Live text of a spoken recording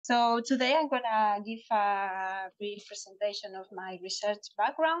So today I'm gonna give a brief presentation of my research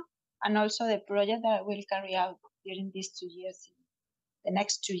background and also the project that I will carry out during these 2 years, the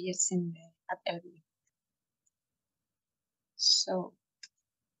next 2 years at LBE. So,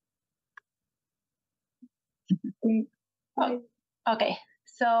 okay.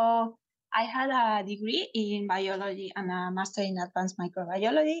 So I had a degree in biology and a master in advanced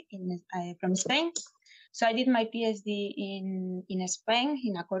microbiology from Spain. So I did my PhD in Spain,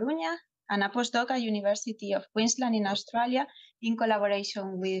 in A Coruña, and a postdoc at University of Queensland in Australia in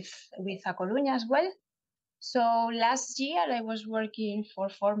collaboration with A Coruña as well. So last year I was working for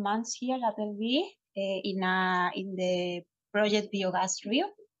 4 months here at LBE in the project Biogas Rio.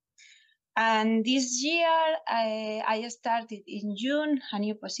 And this year I started in June a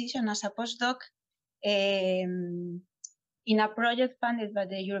new position as a postdoc in a project funded by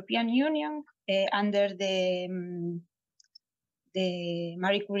the European Union under the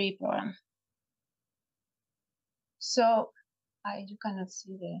Marie Curie program. So you cannot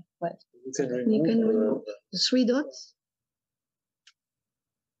see the web. You can remove the 3 dots.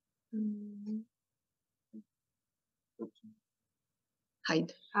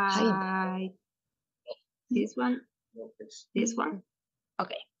 Hide. This one. This one.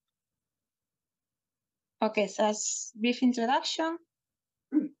 Okay. Okay, so as brief introduction.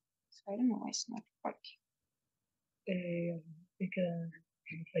 So I don't know why it's not working.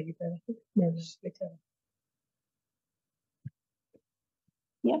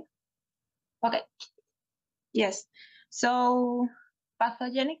 Yeah. Okay. Yes. So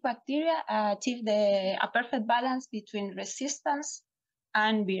pathogenic bacteria achieve a perfect balance between resistance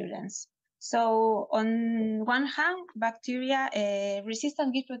and virulence. So on one hand, bacteria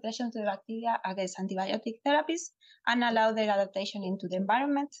resistance gives protection to the bacteria against antibiotic therapies and allow their adaptation into the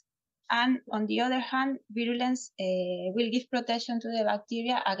environment. And on the other hand, virulence will give protection to the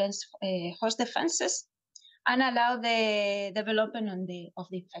bacteria against host defenses and allow the development of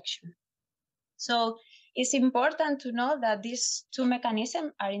the infection. So it's important to know that these two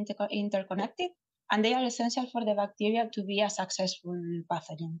mechanisms are interconnected and they are essential for the bacteria to be a successful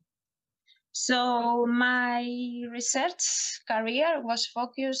pathogen. So my research career was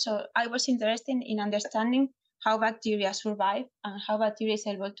focused, so I was interested in understanding how bacteria survive and how bacteria is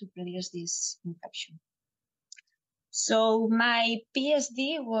able to produce this infection. So my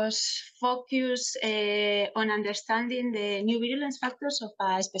PhD was focused on understanding the new virulence factors of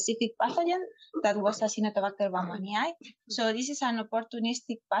a specific pathogen that was Acinetobacter baumannii. So this is an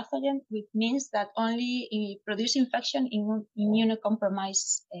opportunistic pathogen, which means that only produce infection in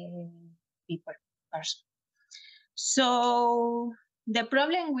immunocompromised person. So the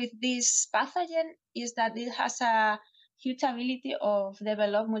problem with this pathogen is that it has a huge ability of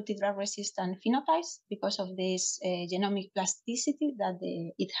develop multi-drug resistant phenotypes because of this genomic plasticity that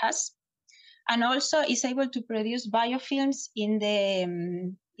it has, and also is able to produce biofilms in the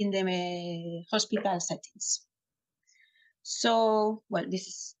hospital settings. So, well, this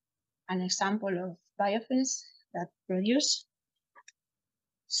is an example of biofilms that produce.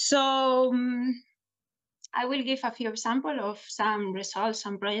 So I will give a few examples of some results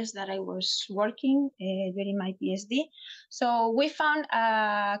and projects that I was working during my PhD. So we found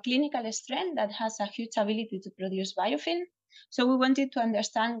a clinical strain that has a huge ability to produce biofilm. So we wanted to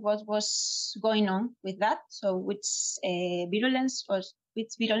understand what was going on with that. So which virulence or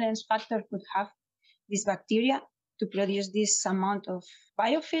which virulence factor could have this bacteria to produce this amount of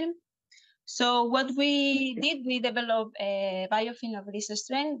biofilm. So what we did, we developed a biofilm of this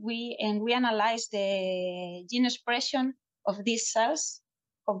strain. We analyzed the gene expression of these cells,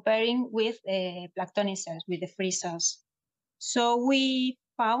 comparing with planktonic cells, with the free cells. So we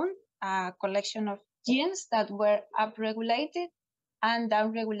found a collection of genes that were upregulated and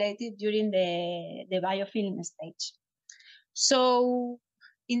downregulated during the biofilm stage. So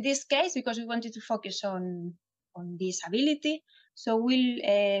in this case, because we wanted to focus on this ability, so we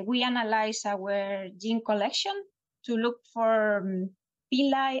analyze our gene collection to look for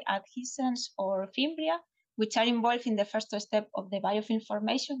pili, adhesins, or fimbria, which are involved in the first step of the biofilm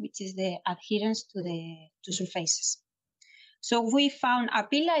formation, which is the adherence to surfaces. So we found a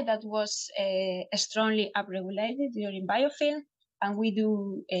pili that was strongly upregulated during biofilm, and we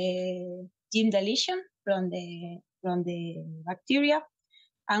do gene deletion from the bacteria,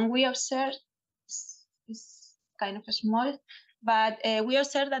 and we observed, it's kind of small, but we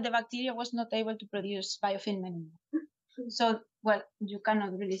observed that the bacteria was not able to produce biofilm anymore. So, well, you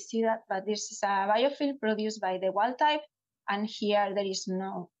cannot really see that, but this is a biofilm produced by the wild type, and here there is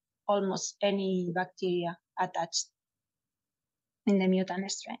almost any bacteria attached in the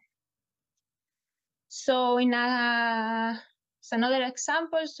mutant strain. So in a as another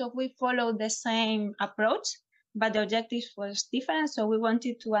example, so we followed the same approach, but the objective was different. So we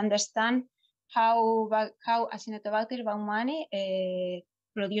wanted to understand how Acinetobacter baumannii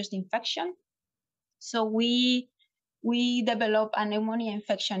produced infection. So we developed a pneumonia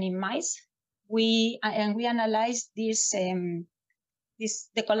infection in mice. We analyzed the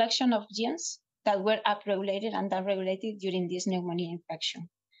collection of genes that were upregulated and downregulated during this pneumonia infection.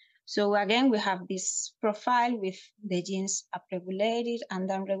 So again, we have this profile with the genes upregulated and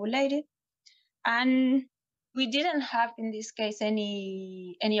downregulated. And we didn't have, in this case,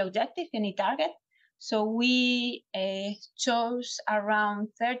 any objective, any target. So we chose around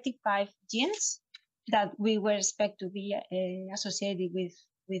 35 genes that we were expected to be associated with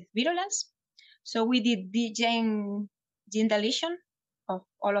virulence. So we did the gene deletion of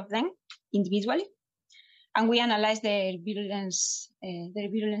all of them individually. And we analyzed their virulence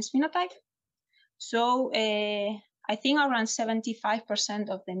phenotype. So I think around 75%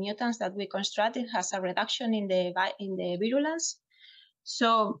 of the mutants that we constructed has a reduction in the virulence.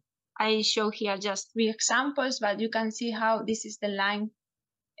 So I show here just 3 examples, but you can see how this is the line,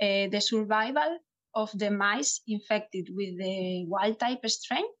 the survival of the mice infected with the wild type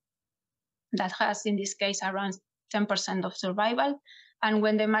strain that has, in this case, around 10% of survival. And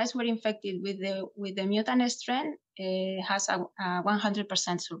when the mice were infected with the mutant strain, has a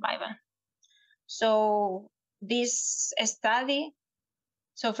 100% survival. So this study,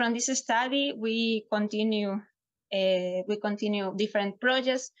 so from this study, we continue different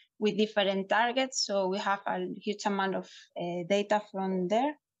projects with different targets. So we have a huge amount of data from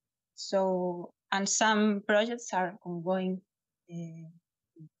there. So, and some projects are ongoing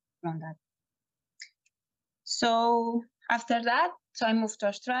from that. So after that, so I moved to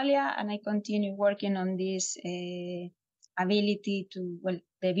Australia and I continue working on this ability to, well,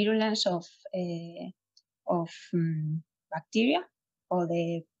 the virulence of bacteria, or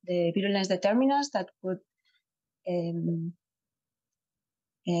the virulence determinants that could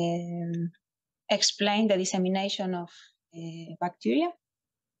explain the dissemination of bacteria.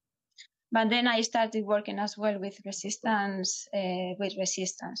 But then I started working as well with resistance.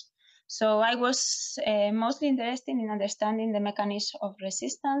 So I was mostly interested in understanding the mechanism of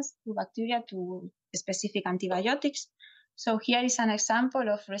resistance to bacteria to specific antibiotics. So here is an example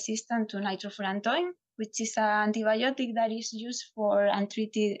of resistance to nitrofurantoin, which is an antibiotic that is used for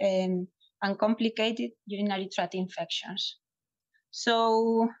untreated and uncomplicated urinary tract infections.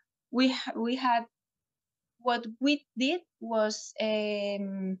 So what we did was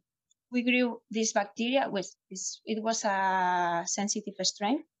we grew this bacteria, it was a sensitive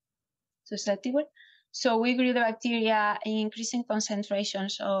strain, susceptible. So we grew the bacteria in increasing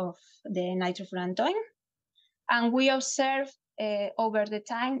concentrations of the nitrofurantoin. And we observed over the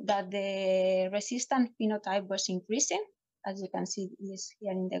time that the resistant phenotype was increasing, as you can see this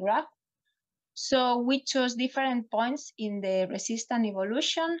here in the graph. So we chose different points in the resistant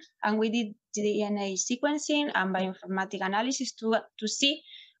evolution, and we did DNA sequencing and bioinformatic analysis to see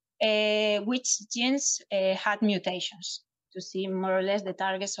which genes had mutations, to see more or less the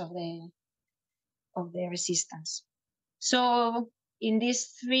targets of the resistance. So in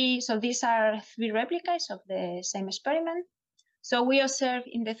these these are 3 replicas of the same experiment. So we observe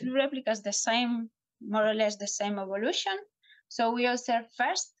in the 3 replicas the same, more or less the same evolution. So we observe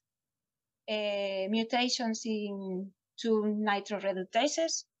first mutations in 2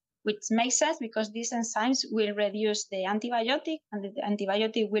 nitroreductases, which makes sense because these enzymes will reduce the antibiotic and the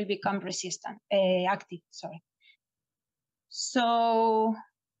antibiotic will become active. So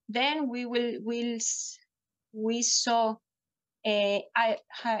then we saw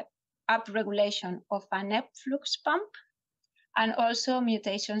upregulation of an efflux pump and also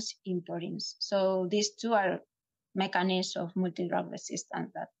mutations in purines. So these 2 are mechanisms of multi-drug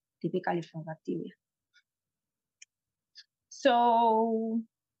resistance that typically from bacteria. So,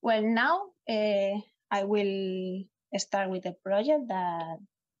 well, now I will start with the project, the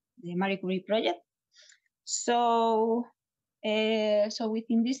Marie Curie project. So,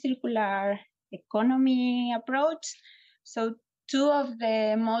 within this circular economy approach, so 2 of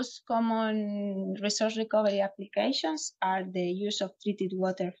the most common resource recovery applications are the use of treated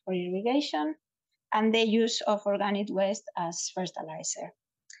water for irrigation and the use of organic waste as fertilizer.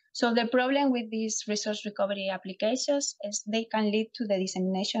 So the problem with these resource recovery applications is they can lead to the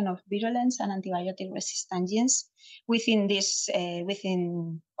dissemination of virulence and antibiotic resistant genes within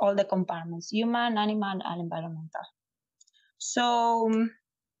within all the compartments, human, animal, and environmental. So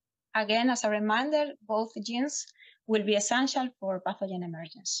again, as a reminder, both genes will be essential for pathogen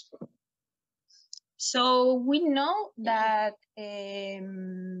emergence. So we know that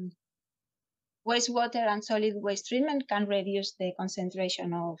wastewater and solid waste treatment can reduce the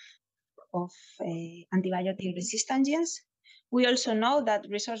concentration of antibiotic resistant genes. We also know that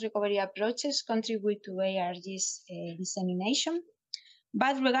resource recovery approaches contribute to ARGs dissemination.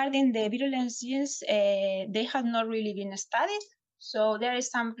 But regarding the virulence genes, they have not really been studied. So there is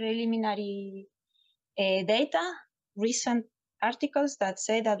some preliminary data, recent articles that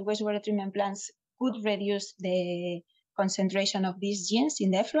say that wastewater treatment plants could reduce the concentration of these genes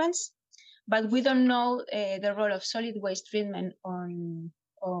in the effluents, but we don't know the role of solid waste treatment on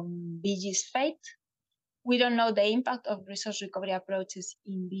BG's fate. We don't know the impact of resource recovery approaches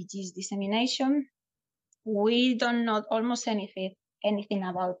in BG's dissemination. We don't know almost anything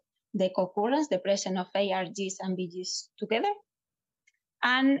about the co-occurrence, the presence of ARGs and BGs together.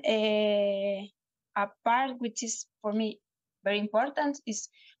 And a part which is for me very important is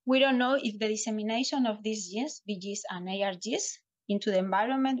we don't know if the dissemination of these genes, BGs and ARGs, into the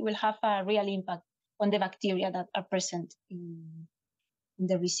environment will have a real impact on the bacteria that are present in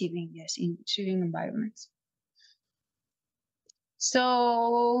the receiving environments.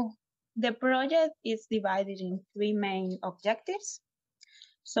 So the project is divided in 3 main objectives.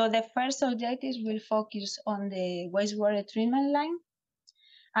 So the first objective will focus on the wastewater treatment line.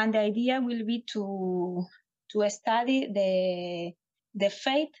 And the idea will be to study the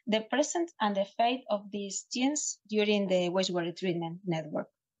fate, the presence and the fate of these genes during the wastewater treatment network.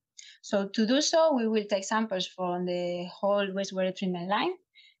 So to do so, we will take samples from the whole wastewater treatment line,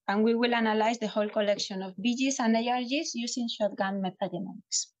 and we will analyze the whole collection of BGs and ARGs using shotgun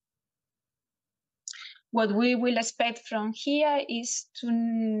metagenomics. What we will expect from here is to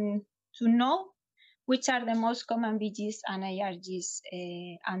know which are the most common BGs and ARGs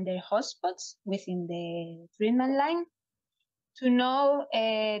under hotspots within the treatment line, to know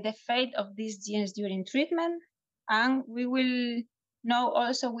the fate of these genes during treatment, and we will know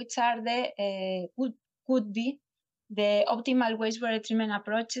also which are the could be the optimal wastewater treatment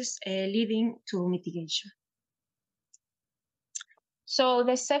approaches leading to mitigation. So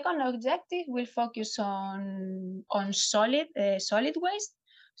the second objective will focus on solid waste.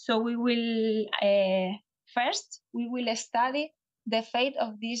 So we will first we will study the fate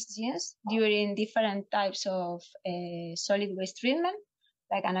of these genes during different types of solid waste treatment,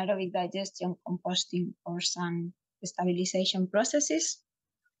 like anaerobic digestion, composting, or some stabilization processes.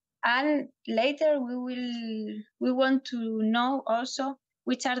 And later we want to know also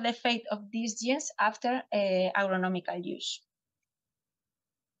which are the fate of these genes after agronomical use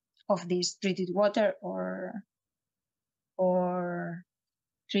of this treated water or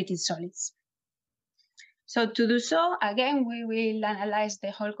treated solids. So to do so, again, we will analyze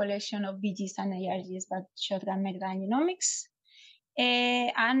the whole collection of BGs and ARGs by shotgun metagenomics.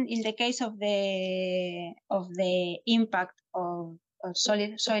 And in the case of the impact of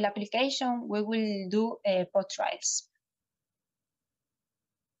solid soil application, we will do pot trials.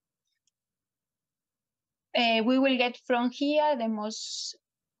 We will get from here the most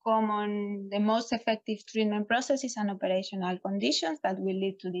common, the most effective treatment processes and operational conditions that will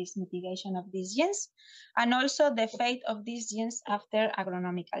lead to this mitigation of these genes, and also the fate of these genes after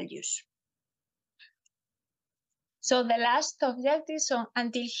agronomical use. So the last objective, so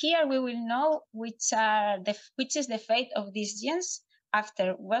until here we will know which is the fate of these genes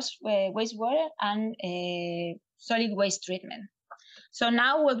after wastewater and solid waste treatment. So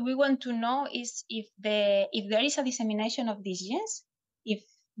now what we want to know is if there is a dissemination of these genes, if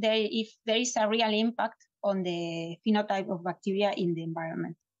there is a real impact on the phenotype of bacteria in the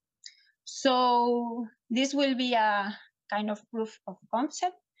environment. So this will be a kind of proof of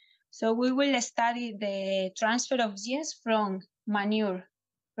concept. So we will study the transfer of genes from manure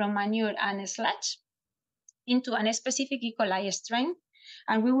and sludge into a specific E. coli strain,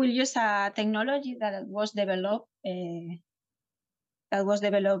 and we will use a technology that was developed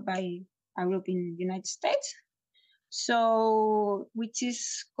by a group in the United States. So, which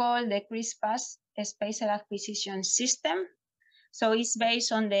is called the CRISPR spatial acquisition system. So it's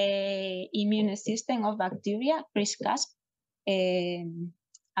based on the immune system of bacteria, CRISPR,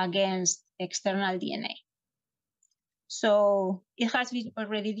 against external DNA. So it has been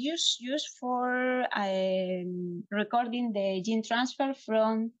already used for recording the gene transfer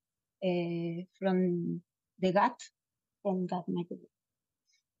from the gut, microbiome.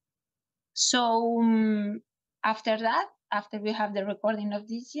 So after that, after we have the recording of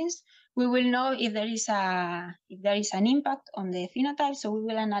these genes, we will know if there is an impact on the phenotype. So we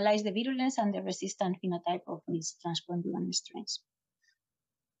will analyze the virulence and the resistant phenotype of these transcontinental strains.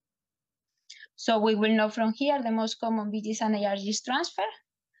 So we will know from here the most common BGs and ARGs transfer,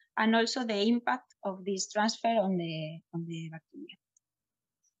 and also the impact of this transfer on the bacteria.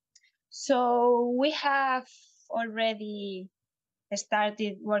 So we have already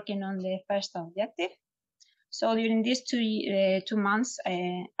started working on the first objective. So during these 2 months,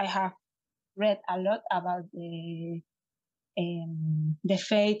 I have read a lot about the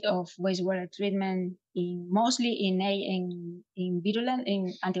fate of wastewater treatment mostly in virulent,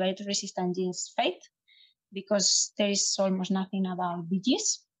 in antibiotic resistant genes fate, because there is almost nothing about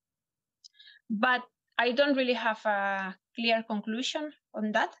VGs. But I don't really have a clear conclusion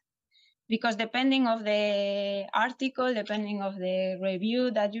on that, because depending of the article, depending of the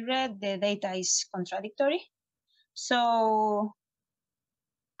review that you read, the data is contradictory. So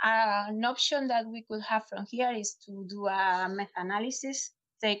an option that we could have from here is to do a meta-analysis,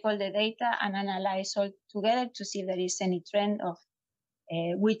 take all the data and analyze all together to see if there is any trend of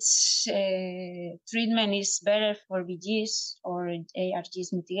which treatment is better for VGs or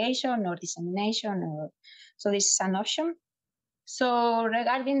ARGs mitigation or dissemination. So this is an option. So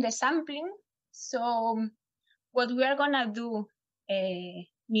regarding the sampling, so what we are gonna do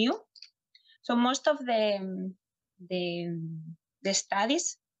new. So most of the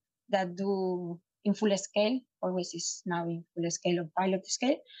studies that do in full scale, always is now in full scale or pilot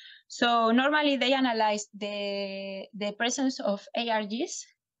scale. So normally they analyze the presence of ARGs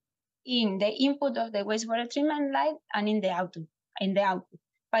in the input of the wastewater treatment line and in the output.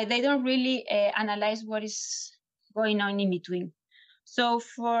 But they don't really analyze what is going on in between. So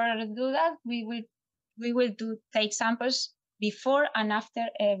for do that, we will take samples before and after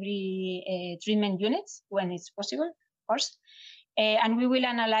every treatment units when it's possible, of course. And we will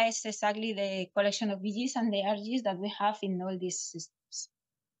analyze exactly the collection of VGs and the ARGs that we have in all these systems.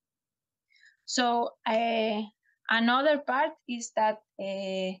 So another part is that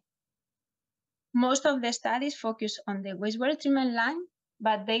most of the studies focus on the wastewater treatment line,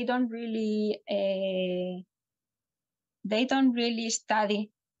 but they don't really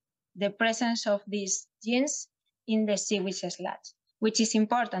study the presence of these genes in the sewage sludge, which is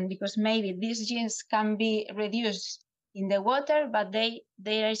important because maybe these genes can be reduced in the water, but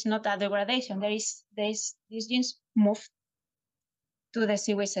there is not a degradation. These genes move to the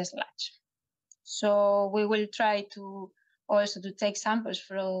sewage sludge. So we will try to also to take samples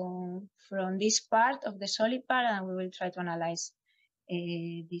from this part of the solid part, and we will try to analyze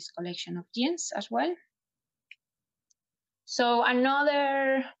this collection of genes as well. So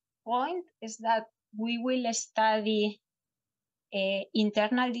another point is that we will study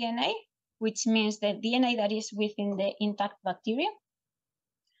internal DNA, which means the DNA that is within the intact bacteria.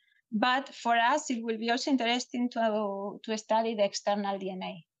 But for us, it will be also interesting to study the external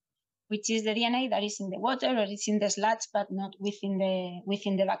DNA, which is the DNA that is in the water or is in the sludge, but not within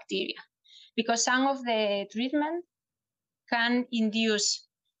the bacteria. Because some of the treatment can induce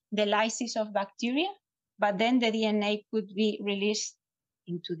the lysis of bacteria, but then the DNA could be released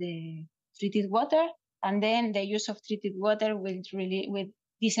into the treated water, and then the use of treated water will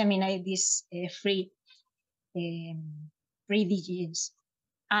disseminate these free genes.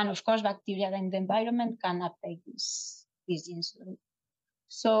 And of course, bacteria in the environment can uptake these genes.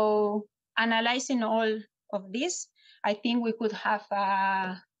 So analyzing all of this, I think we could have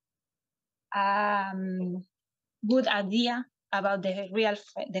a good idea about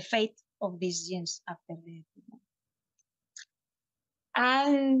the fate of these genes after the treatment.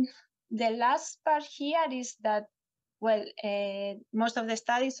 And the last part here is that, well, most of the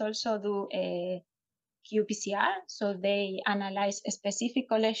studies also do qPCR, so they analyze a specific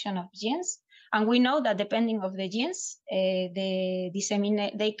collection of genes, and we know that depending of the genes, they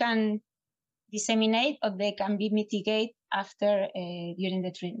can disseminate or they can be mitigated after during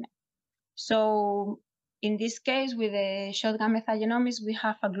the treatment. So in this case, with the shotgun metagenomics, we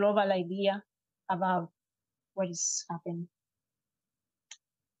have a global idea about what is happening.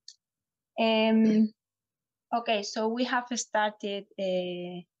 Okay, so we have started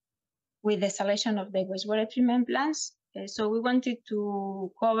with the selection of the wastewater treatment plants. So we wanted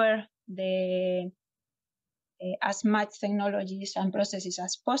to cover as much technologies and processes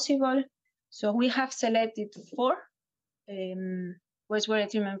as possible. So we have selected 4 wastewater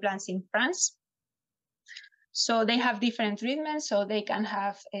treatment plants in France. So they have different treatments. So they can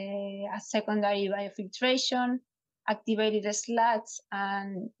have a secondary biofiltration, activated sludge,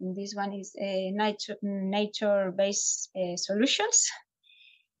 and this one is nature-based solutions.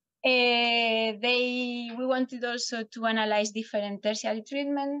 We wanted also to analyze different tertiary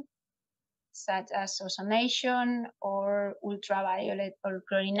treatment, such as ozonation or ultraviolet or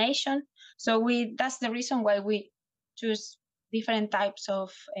chlorination. So that's the reason why we choose different types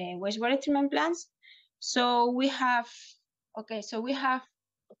of wastewater treatment plants. So we have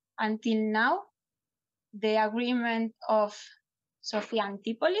until now the agreement of Sofia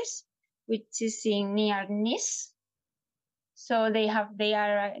Antipolis. which is in near Nice. So they have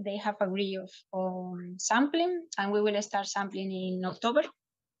agreed on sampling, and we will start sampling in October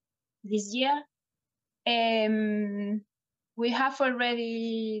this year. We have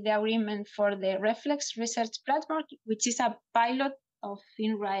already the agreement for the Reflex Research Platform, which is a pilot of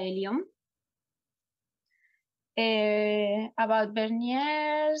INRAE-LBE. About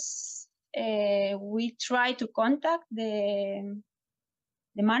Berniers, we try to contact the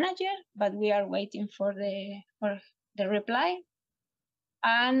manager, but we are waiting for the reply.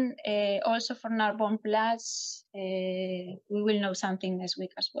 And also for Narbonne Plus, we will know something next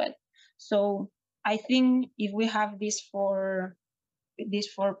week as well. So I think if we have these four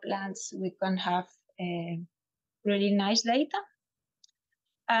plants, we can have really nice data.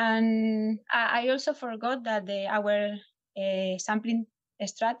 And I also forgot that our sampling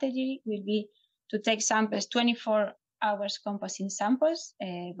strategy will be to take samples 24 hours composting samples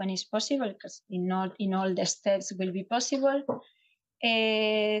when it's possible, because in all the steps will be possible.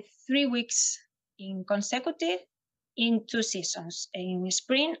 3 weeks in consecutive in 2 seasons, in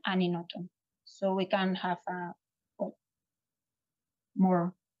spring and in autumn. So we can have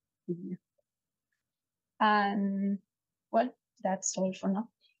more. And well, that's all for now.